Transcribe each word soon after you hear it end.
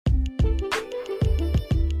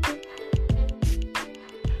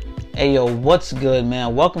Hey yo, what's good,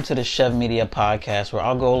 man? Welcome to the Chev Media Podcast, where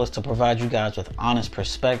our goal is to provide you guys with honest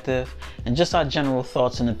perspective and just our general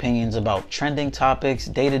thoughts and opinions about trending topics,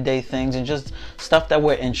 day-to-day things, and just stuff that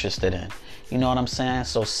we're interested in. You know what I'm saying?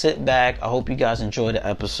 So sit back. I hope you guys enjoy the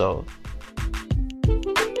episode.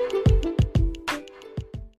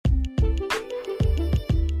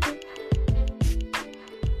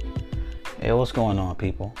 Hey, what's going on,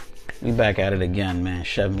 people? We back at it again, man.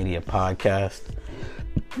 Chev Media Podcast.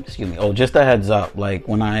 Excuse me. Oh, just a heads up. Like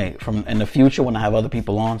in the future, when I have other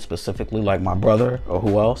people on, specifically like my brother or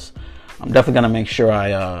who else, I'm definitely gonna make sure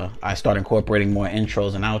I start incorporating more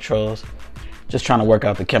intros and outros. Just trying to work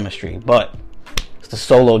out the chemistry. But it's the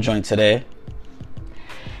solo joint today,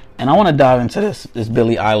 and I want to dive into this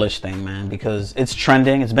Billie Eilish thing, man, because it's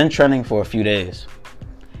trending. It's been trending for a few days.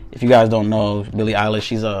 If you guys don't know, Billie Eilish,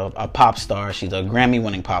 she's a pop star. She's a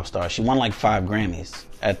Grammy-winning pop star. She won like 5 Grammys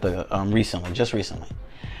at the recently.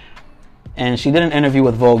 And she did an interview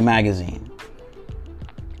with Vogue magazine.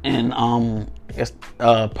 And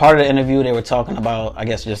part of the interview, they were talking about, I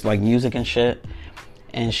guess, just like music and shit.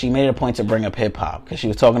 And she made it a point to bring up hip hop because she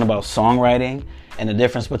was talking about songwriting and the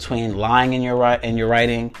difference between lying in your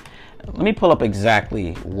writing. Let me pull up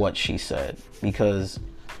exactly what she said, because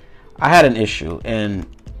I had an issue. And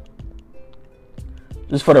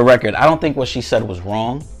just for the record, I don't think what she said was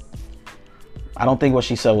wrong.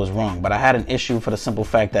 But I had an issue for the simple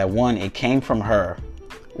fact that, one, it came from her,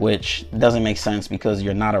 which doesn't make sense because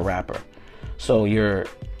you're not a rapper. So you're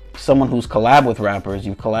someone who's collabed with rappers,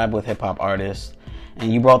 you collab with hip hop artists,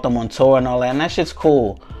 and you brought them on tour and all that, and that shit's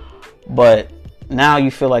cool. But now you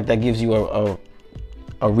feel like that gives you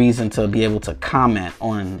a reason to be able to comment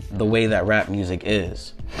on the way that rap music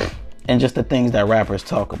is and just the things that rappers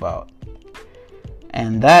talk about.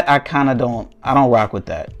 And that I don't rock with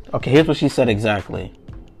that. Okay, here's what she said exactly.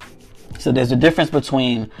 So there's a difference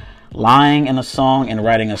between lying in a song and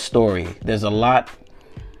writing a story. There's a lot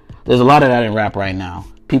of that in rap right now.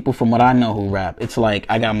 People from what I know who rap, it's like,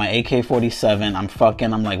 I got my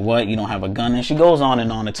AK-47, I'm like, what? You don't have a gun? And she goes on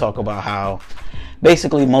and on to talk about how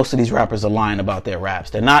basically most of these rappers are lying about their raps.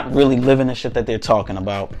 They're not really living the shit that they're talking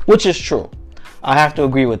about, which is true. I have to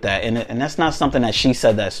agree with that. And that's not something that she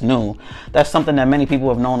said that's new. That's something that many people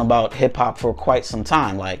have known about hip hop for quite some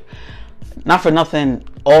time. Like, not for nothing,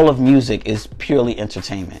 all of music is purely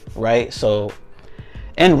entertainment, right? So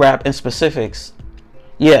in rap, in specifics,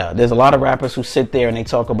 yeah, there's a lot of rappers who sit there and they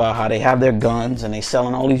talk about how they have their guns and they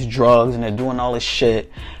selling all these drugs and they're doing all this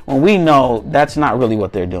shit, when we know that's not really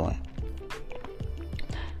what they're doing.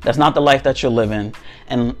 That's not the life that you're living.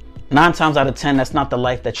 And 9 times out of 10, that's not the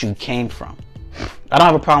life that you came from. I don't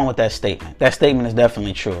have a problem with that statement. That statement is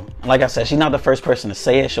definitely true. Like I said, she's not the first person to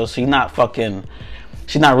say it, so she's not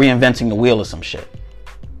reinventing the wheel or some shit.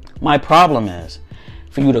 My problem is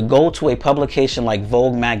for you to go to a publication like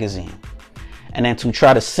Vogue magazine and then to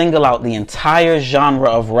try to single out the entire genre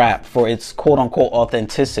of rap for its quote-unquote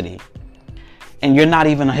authenticity, and you're not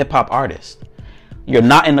even a hip-hop artist. You're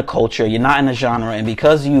not in the culture, you're not in the genre, and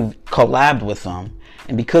because you've collabed with them,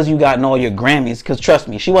 and because you gotten all your Grammys, because trust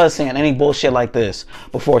me, she wasn't saying any bullshit like this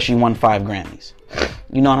before she won 5 Grammys.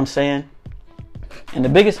 You know what I'm saying? And the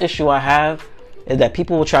biggest issue I have is that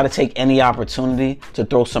people will try to take any opportunity to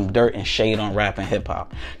throw some dirt and shade on rap and hip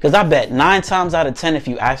hop. Because I bet 9 times out of 10, if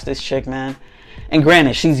you ask this chick, man, and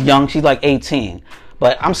granted, she's young, she's like 18,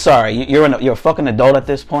 but I'm sorry, you're a fucking adult at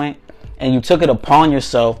this point, and you took it upon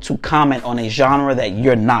yourself to comment on a genre that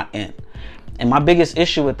you're not in. And my biggest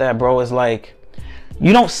issue with that, bro, is like,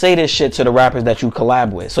 you don't say this shit to the rappers that you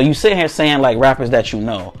collab with. So you sit here saying like rappers that you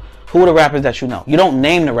know. Who are the rappers that you know? You don't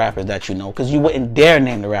name the rappers that you know because you wouldn't dare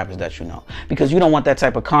name the rappers that you know because you don't want that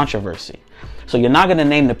type of controversy. So you're not going to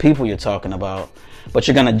name the people you're talking about, but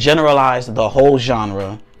you're going to generalize the whole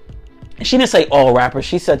genre. And she didn't say all rappers,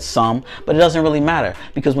 she said some, but it doesn't really matter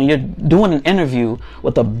because when you're doing an interview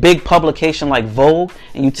with a big publication like Vogue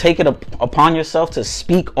and you take it upon yourself to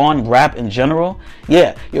speak on rap in general,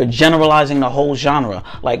 yeah, you're generalizing the whole genre.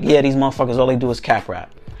 Like, yeah, these motherfuckers, all they do is cap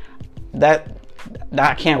rap. That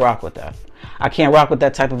I can't rock with that. I can't rock with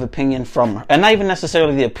that type of opinion from her. And not even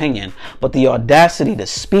necessarily the opinion, but the audacity to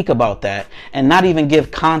speak about that and not even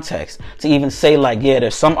give context to even say like, yeah,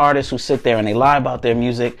 there's some artists who sit there and they lie about their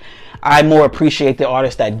music. I more appreciate the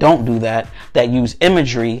artists that don't do that, that use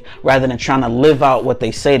imagery rather than trying to live out what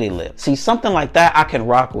they say they live. See, something like that I can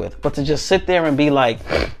rock with. But to just sit there and be like,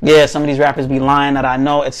 yeah, some of these rappers be lying that I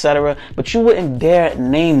know, etc. But you wouldn't dare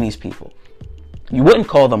name these people. You wouldn't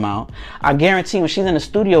call them out. I guarantee when she's in the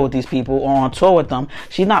studio with these people or on tour with them,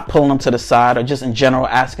 she's not pulling them to the side or just in general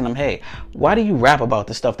asking them, hey, why do you rap about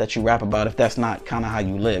the stuff that you rap about if that's not kind of how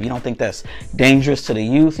you live? You don't think that's dangerous to the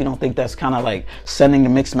youth? You don't think that's kind of like sending a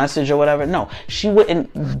mixed message or whatever? No, she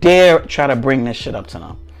wouldn't dare try to bring this shit up to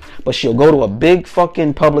them. But she'll go to a big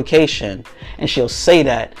fucking publication and she'll say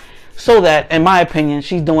that so that, in my opinion,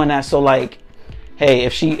 she's doing that so like, hey,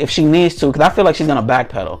 if she needs to, because I feel like she's gonna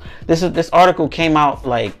backpedal. This article came out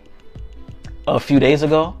like a few days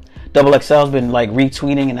ago. Double XL's been like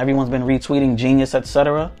retweeting and everyone's been retweeting Genius,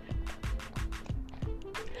 etc.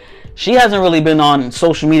 She hasn't really been on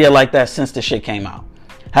social media like that since the shit came out.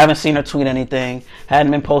 Haven't seen her tweet anything.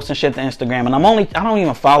 Hadn't been posting shit to Instagram. And I don't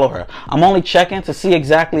even follow her. I'm only checking to see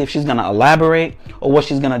exactly if she's gonna elaborate or what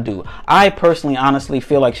she's gonna do. I personally, honestly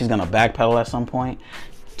feel like she's gonna backpedal at some point.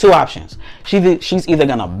 Two options. She's either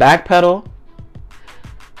gonna backpedal.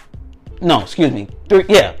 No, excuse me.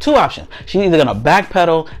 Two options. She's either gonna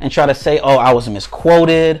backpedal and try to say, oh, I was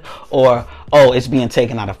misquoted, or oh, it's being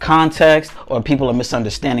taken out of context, or people are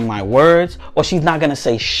misunderstanding my words, or she's not gonna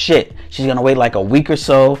say shit. She's gonna wait like a week or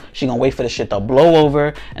so. She's gonna wait for the shit to blow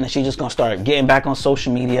over, and then she's just gonna start getting back on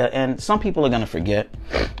social media, and some people are gonna forget.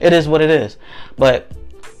 It is what it is. But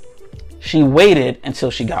she waited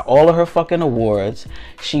until she got all of her fucking awards.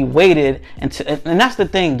 She waited until, and that's the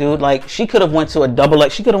thing, dude. Like, she could have went to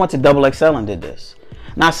she could have went to Double XL and did this.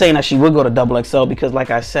 Not saying that she would go to Double XL because,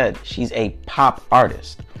 like I said, she's a pop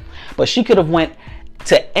artist. But she could have went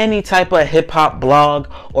to any type of hip hop blog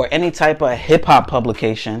or any type of hip hop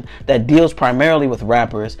publication that deals primarily with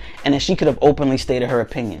rappers, and then she could have openly stated her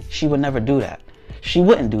opinion. She would never do that. She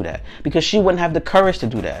wouldn't do that because she wouldn't have the courage to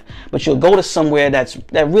do that. But you'll go to somewhere that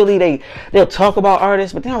really they'll talk about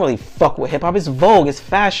artists, but they don't really fuck with hip hop. It's Vogue, it's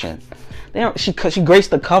fashion. She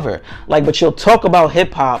graced the cover. Like, but you'll talk about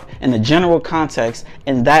hip hop in the general context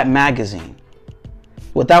in that magazine,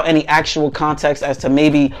 without any actual context as to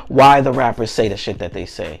maybe why the rappers say the shit that they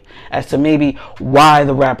say, as to maybe why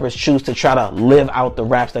the rappers choose to try to live out the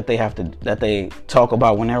raps that they talk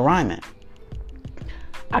about when they're rhyming.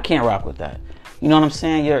 I can't rock with that. You know what I'm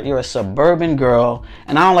saying? You're a suburban girl,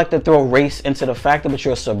 and I don't like to throw race into the factor, but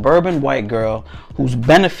you're a suburban white girl who's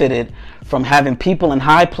benefited from having people in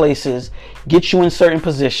high places get you in certain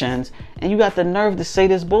positions, and you got the nerve to say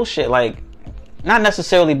this bullshit. Like, not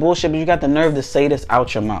necessarily bullshit, but you got the nerve to say this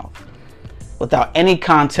out your mouth without any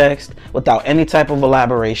context, without any type of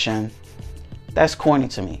elaboration. That's corny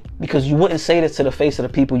to me, because you wouldn't say this to the face of the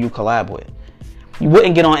people you collab with. You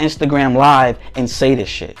wouldn't get on Instagram Live and say this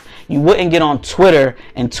shit. You wouldn't get on Twitter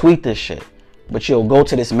and tweet this shit. But you'll go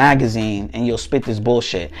to this magazine and you'll spit this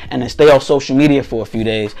bullshit and then stay off social media for a few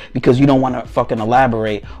days because you don't want to fucking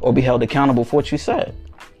elaborate or be held accountable for what you said.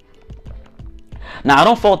 Now, I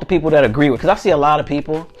don't fault the people that agree with, because I see a lot of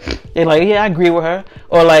people, they're like, yeah, I agree with her.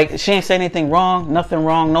 Or like, she ain't say anything wrong, nothing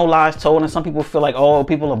wrong, no lies told. And some people feel like, oh,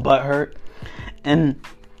 people are butthurt. And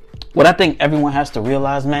what I think everyone has to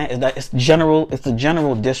realize, man, is that it's the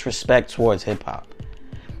general disrespect towards hip hop.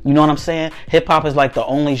 You know what I'm saying? Hip hop is like the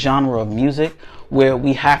only genre of music where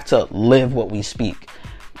we have to live what we speak.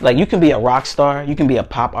 Like, you can be a rock star, you can be a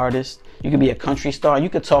pop artist, you can be a country star, you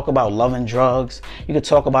could talk about loving drugs, you could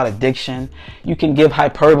talk about addiction, you can give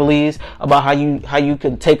hyperboles about how you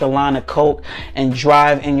could take a line of coke and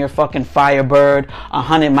drive in your fucking Firebird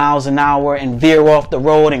 100 miles an hour and veer off the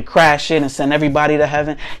road and crash it and send everybody to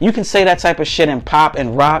heaven. You can say that type of shit in pop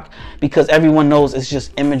and rock because everyone knows it's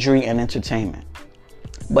just imagery and entertainment.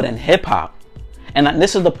 But in hip hop, and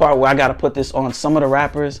this is the part where I gotta put this on some of the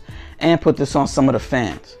rappers and put this on some of the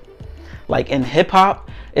fans. Like, in hip hop,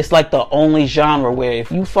 it's like the only genre where if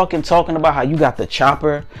you fucking talking about how you got the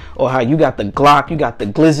chopper or how you got the Glock, you got the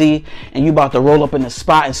glizzy, and you about to roll up in the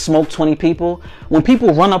spot and smoke 20 people, when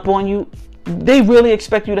people run up on you, they really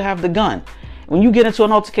expect you to have the gun. When you get into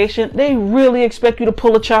an altercation, they really expect you to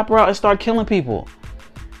pull a chopper out and start killing people.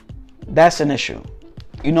 That's an issue.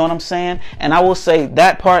 You know what I'm saying? And I will say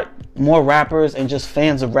that part, more rappers and just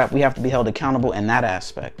fans of rap, we have to be held accountable in that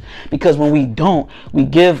aspect. Because when we don't, we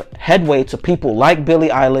give headway to people like Billie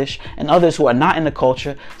Eilish and others who are not in the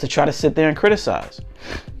culture to try to sit there and criticize.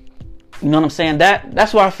 You know what I'm saying?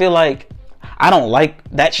 That's why I feel like I don't like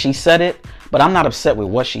that she said it, but I'm not upset with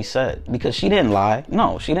what she said because she didn't lie.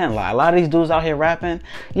 No, she didn't lie. A lot of these dudes out here rapping,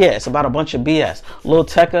 yeah, it's about a bunch of BS. Lil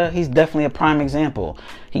Tecca, he's definitely a prime example.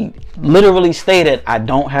 He literally stated, I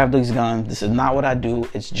don't have these guns. This is not what I do.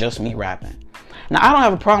 It's just me rapping. Now, I don't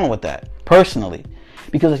have a problem with that, personally,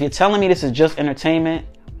 because if you're telling me this is just entertainment,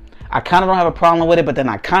 I kind of don't have a problem with it, but then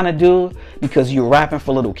I kind of do, because you're rapping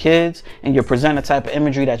for little kids and you're presenting a type of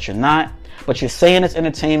imagery that you're not, but you're saying it's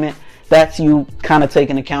entertainment. that's you kind of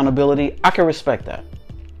taking accountability, I can respect that.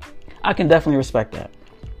 I can definitely respect that.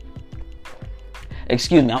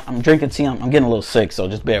 Excuse me, I'm drinking tea. I'm getting a little sick, so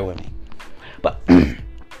just bear with me. But,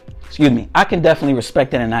 excuse me, I can definitely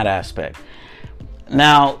respect it in that aspect.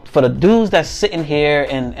 Now, for the dudes that's sitting here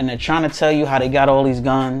and they're trying to tell you how they got all these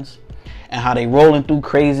guns and how they rolling through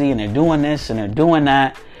crazy and they're doing this and they're doing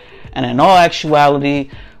that, and in all actuality,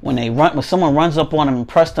 when someone runs up on them and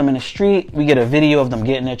press them in the street, we get a video of them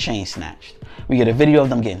getting their chain snatched. We get a video of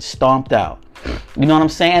them getting stomped out. You know what I'm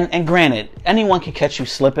saying? And granted, anyone can catch you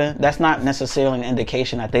slipping. That's not necessarily an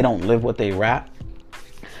indication that they don't live what they rap.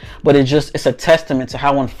 But it's a testament to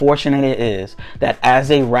how unfortunate it is that as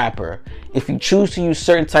a rapper, if you choose to use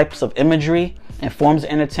certain types of imagery and forms of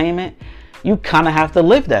entertainment, you kind of have to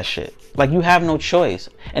live that shit. Like, you have no choice.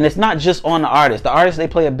 And it's not just on the artists. The artists, they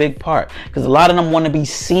play a big part. Because a lot of them want to be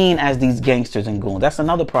seen as these gangsters and goons. That's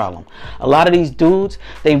another problem. A lot of these dudes,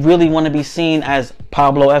 they really want to be seen as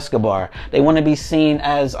Pablo Escobar. They want to be seen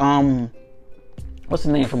as, what's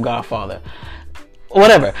the name from Godfather?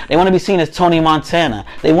 Whatever. They want to be seen as Tony Montana.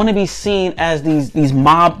 They want to be seen as these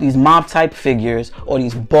mob type figures, or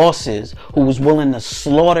these bosses who was willing to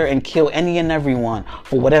slaughter and kill any and everyone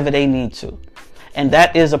for whatever they need to. And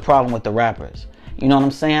that is a problem with the rappers. You know what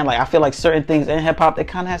I'm saying? Like, I feel like certain things in hip hop, it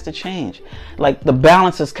kind of has to change. Like, the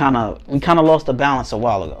balance is we kind of lost the balance a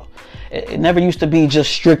while ago. It never used to be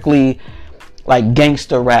just strictly like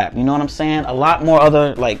gangster rap. You know what I'm saying? A lot more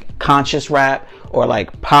other like conscious rap, or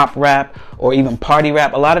like pop rap, or even party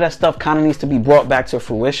rap. A lot of that stuff kind of needs to be brought back to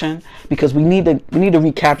fruition, because we need to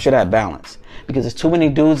recapture that balance, because there's too many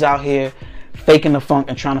dudes out here faking the funk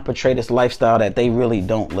and trying to portray this lifestyle that they really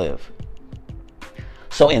don't live.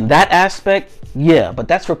 So in that aspect, yeah, but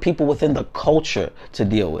that's for people within the culture to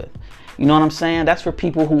deal with. You know what I'm saying? That's for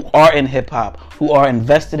people who are in hip hop, who are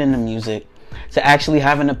invested in the music, to actually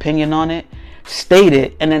have an opinion on it, state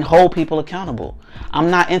it, and then hold people accountable.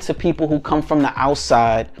 I'm not into people who come from the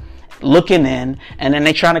outside looking in and then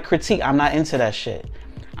they trying to critique. I'm not into that shit.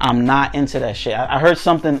 I'm not into that shit. I saw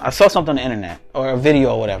something on the internet, or a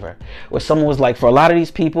video or whatever, where someone was like, for a lot of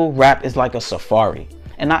these people, rap is like a safari.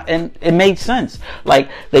 And it made sense.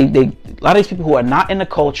 Like, a lot of these people who are not in the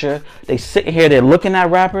culture, they sit here, they're looking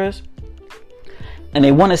at rappers, and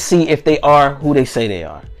they want to see if they are who they say they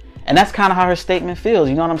are. And that's kind of how her statement feels.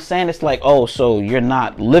 You know what I'm saying? It's like, oh, so you're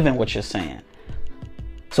not living what you're saying.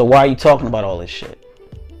 So why are you talking about all this shit?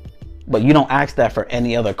 But you don't ask that for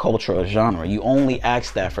any other culture or genre. You only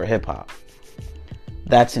ask that for hip hop.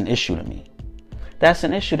 That's an issue to me. That's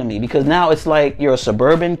an issue to me, because now it's like you're a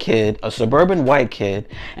suburban kid, a suburban white kid,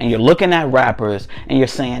 and you're looking at rappers and you're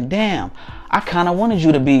saying, damn, I kind of wanted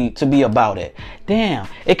you to be about it. Damn,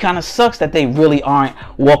 it kind of sucks that they really aren't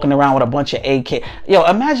walking around with a bunch of AK. Yo,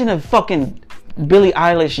 imagine if fucking Billie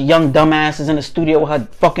Eilish, young dumbass, is in the studio with her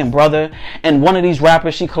fucking brother, and one of these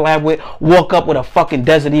rappers she collab with walk up with a fucking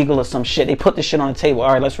Desert Eagle or some shit. They put this shit on the table.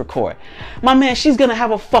 All right, let's record. My man, she's gonna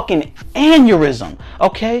have a fucking aneurysm,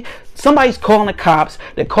 okay? Somebody's calling the cops,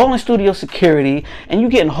 they're calling studio security, and you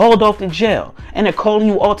getting hauled off to jail. And they're calling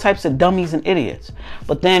you all types of dummies and idiots.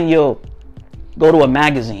 But then you'll go to a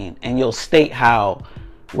magazine and you'll state how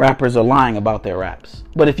rappers are lying about their raps.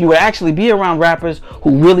 But if you would actually be around rappers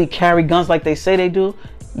who really carry guns like they say they do,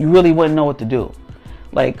 you really wouldn't know what to do.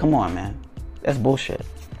 Like, come on, man. That's bullshit.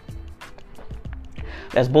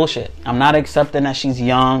 That's bullshit. I'm not accepting that she's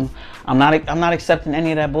young. I'm not accepting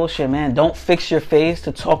any of that bullshit, man. Don't fix your face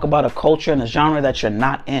to talk about a culture and a genre that you're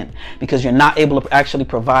not in, because you're not able to actually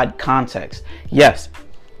provide context. Yes,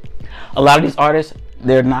 a lot of these artists,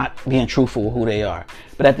 they're not being truthful with who they are.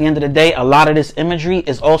 But at the end of the day, a lot of this imagery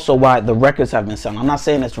is also why the records have been selling. I'm not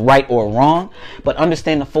saying it's right or wrong, but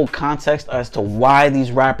understand the full context as to why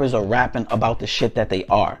these rappers are rapping about the shit that they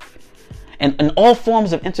are. And in all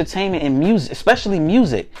forms of entertainment and music, especially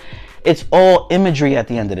music, it's all imagery at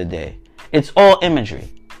the end of the day. It's all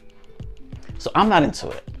imagery. So I'm not into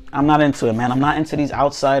it. I'm not into it, man. I'm not into these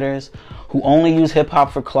outsiders who only use hip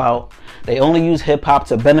hop for clout. They only use hip hop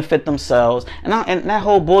to benefit themselves. And that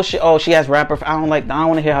whole bullshit, oh, she has rapper, I don't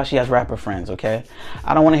want to hear how she has rapper friends, okay?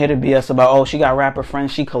 I don't want to hear the BS about, oh, she got rapper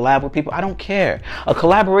friends, she collab with people. I don't care. A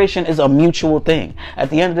collaboration is a mutual thing. At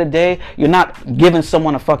the end of the day, you're not giving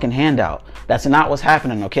someone a fucking handout. That's not what's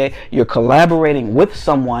happening, okay? You're collaborating with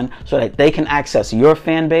someone so that they can access your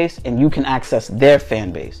fan base and you can access their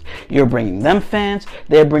fan base. You're bringing them fans,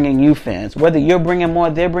 they're bringing you fans. Whether you're bringing more,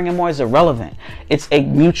 they're bringing more is irrelevant. It's a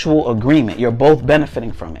mutual agreement. You're both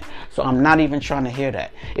benefiting from it. So I'm not even trying to hear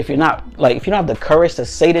that. If you don't have the courage to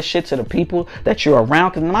say this shit to the people that you're around,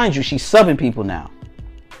 because mind you, she's subbing people now.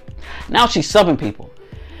 Now she's subbing people.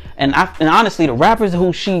 And honestly, the rappers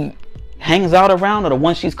who she hangs out around or the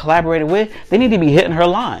ones she's collaborated with, they need to be hitting her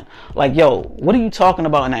line. Like, yo, what are you talking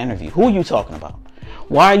about in that interview? Who are you talking about?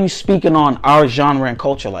 Why are you speaking on our genre and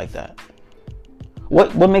culture like that?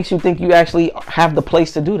 What makes you think you actually have the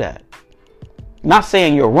place to do that? Not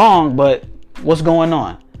saying you're wrong, but what's going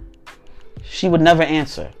on? She would never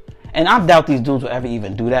answer. And I doubt these dudes would ever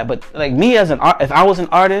even do that. But like me as if I was an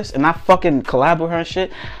artist and I fucking collab with her and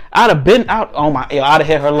shit, I'd have been out on I'd have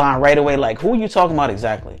hit her line right away. Like, who are you talking about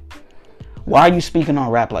exactly? Why are you speaking on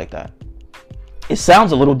rap like that? It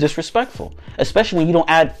sounds a little disrespectful, especially when you don't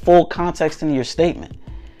add full context into your statement.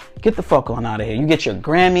 Get the fuck on out of here. You get your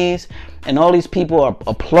Grammys and all these people are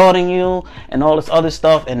applauding you and all this other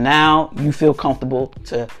stuff, and now you feel comfortable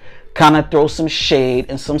to kind of throw some shade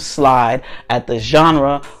and some slide at the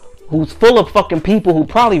genre who's full of fucking people who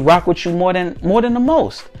probably rock with you more than the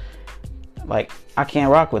most. Like, I can't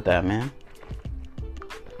rock with that, man.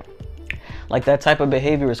 Like, that type of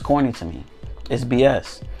behavior is corny to me. It's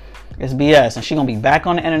BS. It's BS. And she's going to be back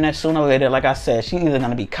on the internet sooner or later. Like I said, she's either going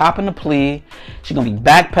to be copping the plea, she's going to be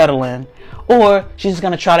backpedaling, or she's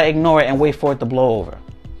going to try to ignore it and wait for it to blow over.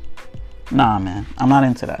 Nah, man. I'm not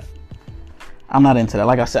into that. I'm not into that.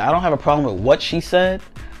 Like I said, I don't have a problem with what she said,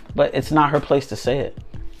 but it's not her place to say it.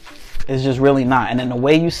 It's just really not. And then the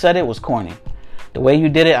way you said it was corny. The way you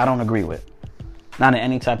did it, I don't agree with. Not in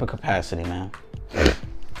any type of capacity, man. You know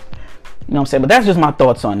what I'm saying? But that's just my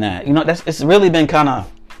thoughts on that. You know, it's really been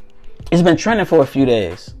it's been trending for a few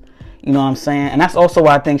days. You know what I'm saying? And that's also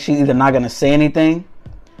why I think she's either not going to say anything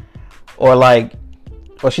or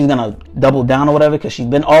she's going to double down or whatever, because she's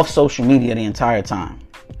been off social media the entire time.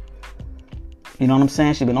 You know what I'm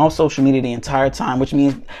saying? She's been off social media the entire time, which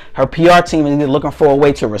means her PR team is either looking for a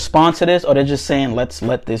way to respond to this, or they're just saying, let's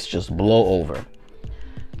let this just blow over.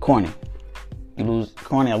 Corny. I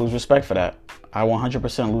lose respect for that. I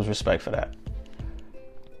 100% lose respect for that.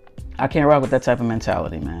 I can't rock with that type of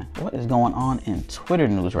mentality, man. What is going on in Twitter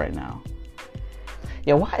news right now?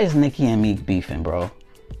 Yeah, why is Nicki and Meek beefing, bro?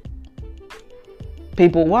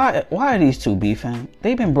 People, why are these two beefing?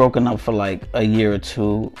 They've been broken up for like a year or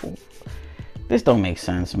two. This don't make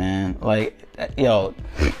sense, man. Like, yo,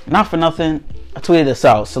 not for nothing, I tweeted this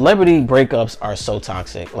out. Celebrity breakups are so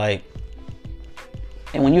toxic. Like,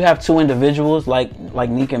 and when you have two individuals like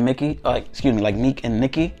Meek and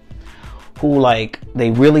Nicki, who like, they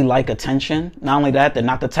really like attention. Not only that, they're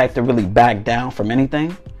not the type to really back down from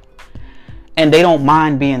anything. And they don't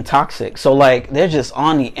mind being toxic. So like, they're just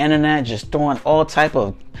on the internet, just throwing all type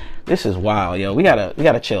of, this is wild, yo. We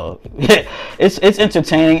gotta chill. It's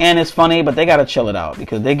entertaining and it's funny, but they gotta chill it out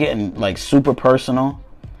because they're getting like super personal.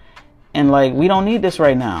 And like, we don't need this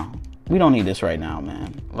right now. We don't need this right now,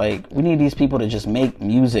 man. Like, we need these people to just make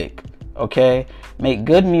music, okay? Make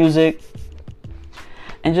good music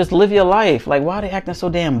and just live your life. Like, why are they acting so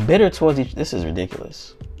damn bitter towards each? This is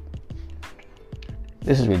ridiculous.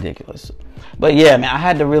 This is ridiculous. But yeah, man, I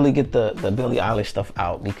had to really get the Billie Eilish stuff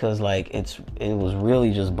out because like it was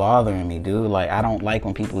really just bothering me, dude. Like, I don't like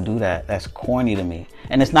when people do that. That's corny to me.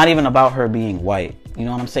 And it's not even about her being white. You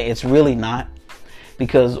know what I'm saying? It's really not.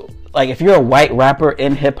 Because like, if you're a white rapper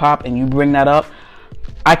in hip hop and you bring that up,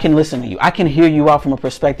 I can listen to you. I can hear you out from a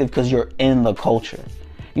perspective because you're in the culture.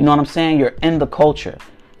 You know what I'm saying? You're in the culture.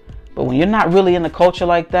 But when you're not really in the culture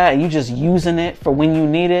like that and you're just using it for when you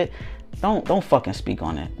need it, don't fucking speak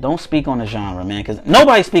on it. Don't speak on the genre, man, because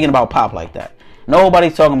nobody's speaking about pop like that.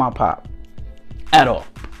 Nobody's talking about pop at all.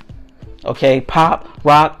 Okay, pop,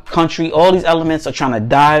 rock, country, all these elements are trying to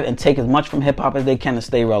dive and take as much from hip hop as they can to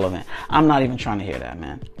stay relevant. I'm not even trying to hear that,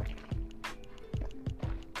 man.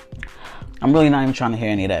 I'm really not even trying to hear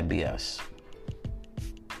any of that BS.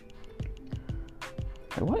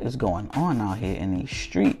 Like, what is going on out here in these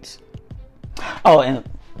streets? Oh, and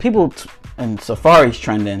people and Safari's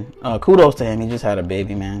trending. Kudos to him. He just had a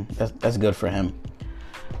baby, man. That's good for him.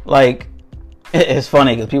 Like, it's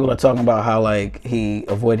funny because people are talking about how like he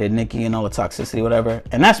avoided Nicki and all the toxicity, whatever.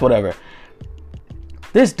 And that's whatever.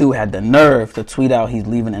 This dude had the nerve to tweet out he's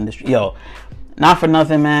leaving the industry. Yo, not for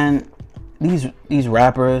nothing, man. These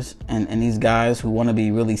rappers and these guys who want to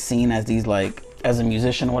be really seen as these like as a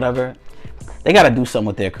musician or whatever, they got to do something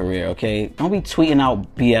with their career, okay? Don't be tweeting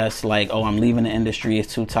out BS like, oh, I'm leaving the industry,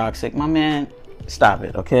 it's too toxic. My man, stop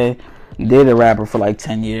it, okay? You dated a rapper for like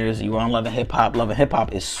 10 years. You were on Love and Hip Hop. Love and Hip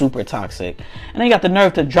Hop is super toxic. And then you got the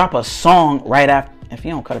nerve to drop a song right after. If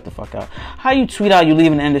you don't cut it the fuck out. How you tweet out you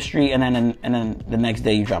leaving the industry and then the next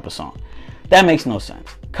day you drop a song? That makes no sense.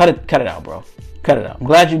 Cut it out, bro. Cut it out. I'm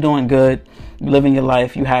glad you're doing good. You're living your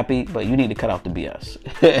life. You happy. But you need to cut out the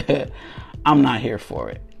BS. I'm not here for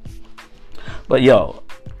it. But yo,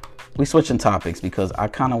 we switching topics because I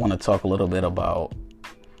kind of want to talk a little bit about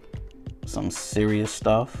some serious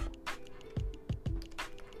stuff.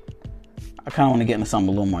 I kind of want to get into something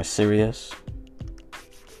a little more serious.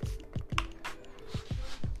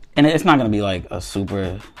 And it's not going to be like a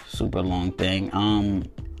super long thing.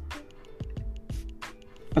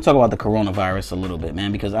 Let's talk about the coronavirus a little bit,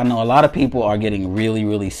 man, because I know a lot of people are getting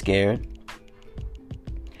really scared.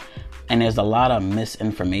 And there's a lot of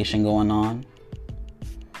misinformation going on.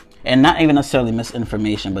 And not even necessarily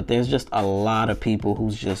misinformation, but there's just a lot of people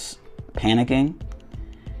who's just panicking.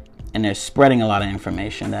 And they're spreading a lot of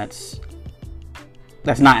information that's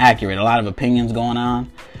not accurate. A lot of opinions going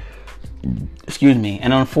on. Excuse me.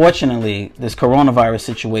 And unfortunately, this coronavirus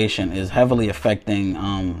situation is heavily affecting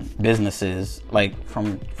businesses like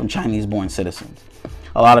from Chinese-born citizens.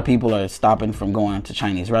 A lot of people are stopping from going to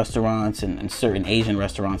Chinese restaurants and certain Asian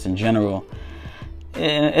restaurants in general.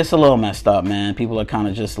 And it's a little messed up, man. People are kind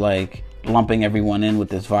of just like lumping everyone in with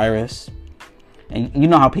this virus. And you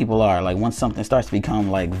know how people are. Like once something starts to become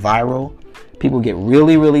like viral, people get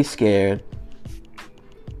really scared.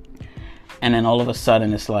 And then all of a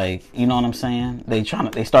sudden it's like, you know what I'm saying? They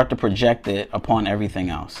start to project it upon everything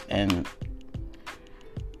else. And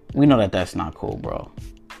we know that that's not cool, bro.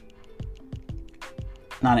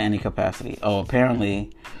 Not in any capacity. Oh,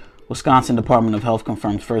 apparently Wisconsin Department of Health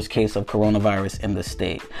confirms first case of coronavirus in the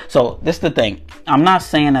state. So this is the thing. I'm not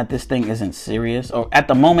saying that this thing isn't serious, or at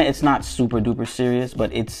the moment it's not super duper serious,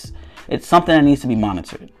 but it's something that needs to be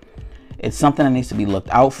monitored. It's something that needs to be looked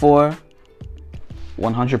out for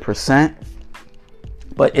 100%.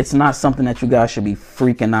 But it's not something that you guys should be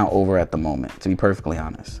freaking out over at the moment, to be perfectly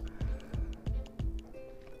honest.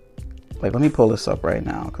 Like, let me pull this up right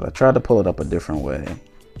now, because I tried to pull it up a different way,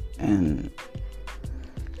 and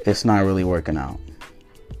it's not really working out.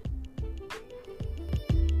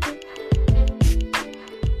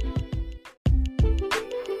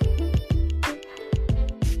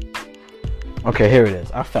 Okay, here it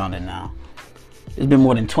is. I found it now. There's been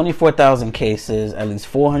more than 24,000 cases, at least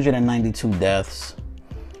 492 deaths.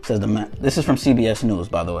 Says this is from CBS News,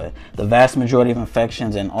 by the way. The vast majority of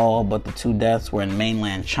infections and all but the 2 deaths were in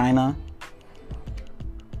mainland China.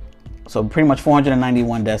 So pretty much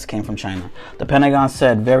 491 deaths came from China. The Pentagon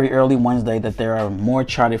said very early Wednesday that there are more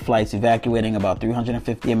chartered flights evacuating about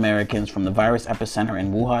 350 Americans from the virus epicenter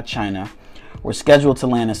in Wuhan, China, were scheduled to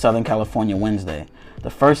land in Southern California Wednesday. The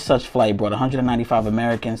first such flight brought 195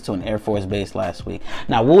 Americans to an Air Force base last week.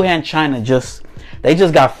 Now, Wuhan, China, they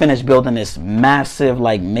just got finished building this massive,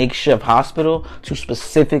 like, makeshift hospital to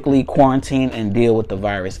specifically quarantine and deal with the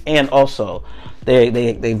virus. And also,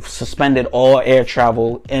 they've suspended all air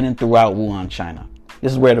travel in and throughout Wuhan, China.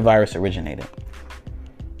 This is where the virus originated.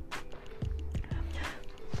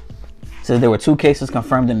 Says there were 2 cases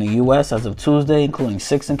confirmed in the U.S. as of Tuesday, including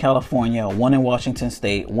 6 in California, 1 in Washington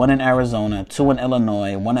State, 1 in Arizona, 2 in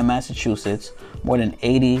Illinois, 1 in Massachusetts. More than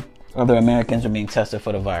 80 other Americans are being tested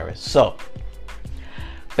for the virus. So,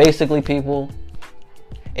 basically, people,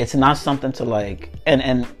 it's not something to like,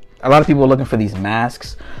 and a lot of people are looking for these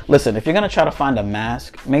masks. Listen, if you're going to try to find a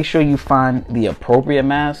mask, make sure you find the appropriate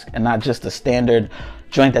mask and not just the standard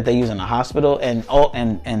joint that they use in the hospital,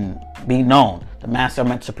 and be known. The masks are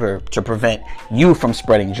meant to prevent you from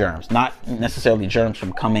spreading germs, not necessarily germs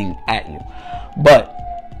from coming at you. But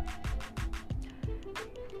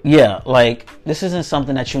yeah, like, this isn't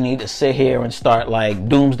something that you need to sit here and start like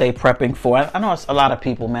doomsday prepping for. I know it's a lot of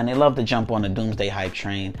people, man, they love to jump on the doomsday hype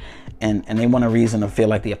train, and they want a reason to feel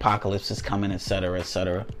like the apocalypse is coming, etc.,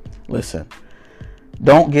 etc. Listen,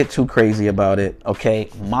 don't get too crazy about it, okay?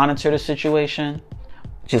 Monitor the situation.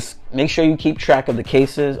 Just make sure you keep track of the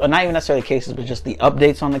cases, or not even necessarily cases, but just the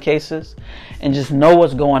updates on the cases, and just know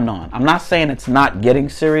what's going on. I'm not saying it's not getting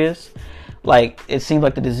serious. Like, it seems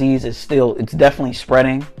like the disease is it's definitely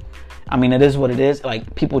spreading. I mean, it is what it is.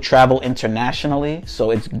 Like, people travel internationally,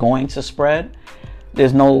 so it's going to spread. I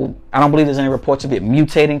don't believe there's any reports of it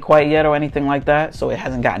mutating quite yet or anything like that, so it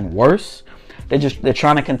hasn't gotten worse. They're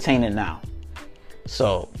trying to contain it now.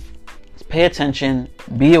 So, pay attention,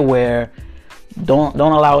 be aware. Don't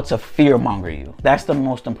allow it to fear monger you. That's the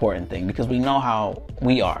most important thing, because we know how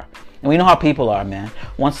we are. And we know how people are, man.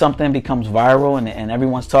 Once something becomes viral and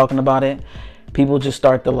everyone's talking about it, people just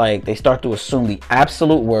start to assume the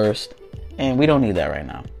absolute worst. And we don't need that right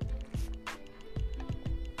now.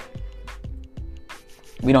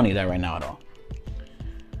 We don't need that right now at all.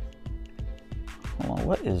 Hold on,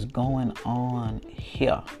 what is going on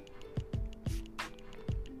here?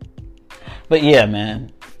 But yeah,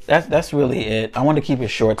 man. That's really it. I wanted to keep it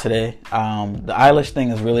short today. The Eilish thing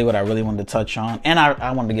is really what I really wanted to touch on, and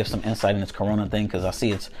I wanted to give some insight in this Corona thing, because I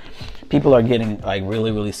see people are getting like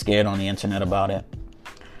really scared on the internet about it.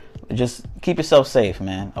 just keep yourself safe,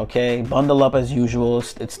 man. Okay, bundle up as usual.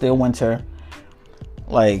 It's still winter.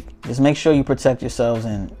 Like, just make sure you protect yourselves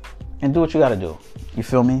and do what you gotta do. You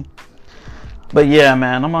feel me? But yeah,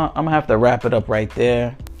 man, I'm gonna have to wrap it up right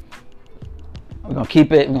there. We're gonna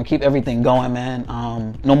keep everything going, man.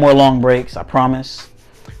 No more long breaks, I promise.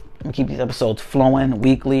 I'm gonna keep these episodes flowing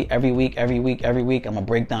weekly, every week. I'm gonna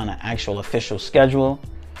break down an actual official schedule.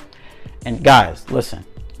 And guys, listen,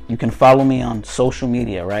 you can follow me on social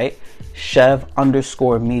media, right?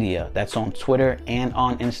 Chev_media. That's on Twitter and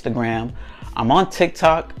on Instagram. I'm on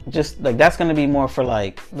TikTok. Just like, that's gonna be more for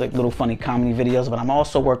like little funny comedy videos, but I'm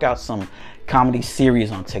also work out some comedy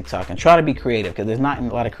series on TikTok and try to be creative, because there's not a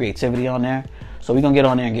lot of creativity on there. So we're gonna get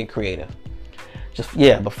on there and get creative.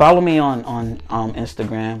 But follow me on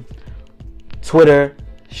Instagram, Twitter,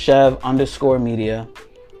 Chev_media.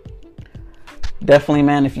 Definitely,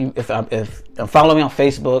 man. If follow me on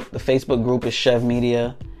Facebook, the Facebook group is Chev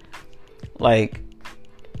Media. Like,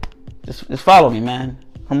 just follow me, man.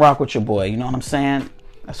 Come rock with your boy. You know what I'm saying?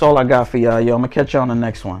 That's all I got for y'all. Yo, I'm gonna catch y'all on the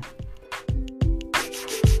next one.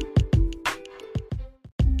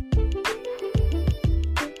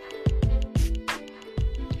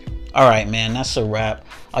 All right, man, that's a wrap.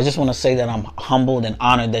 I just want to say that I'm humbled and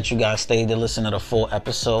honored that you guys stayed to listen to the full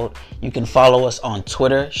episode. You can follow us on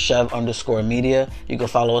Twitter, Chev_media. You can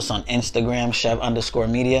follow us on Instagram,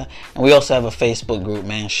 Chev_media. And we also have a Facebook group,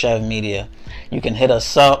 man, Chev Media. You can hit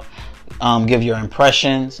us up, give your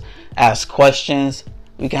impressions, ask questions.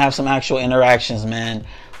 We can have some actual interactions, man.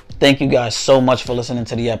 Thank you guys so much for listening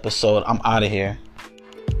to the episode. I'm out of here.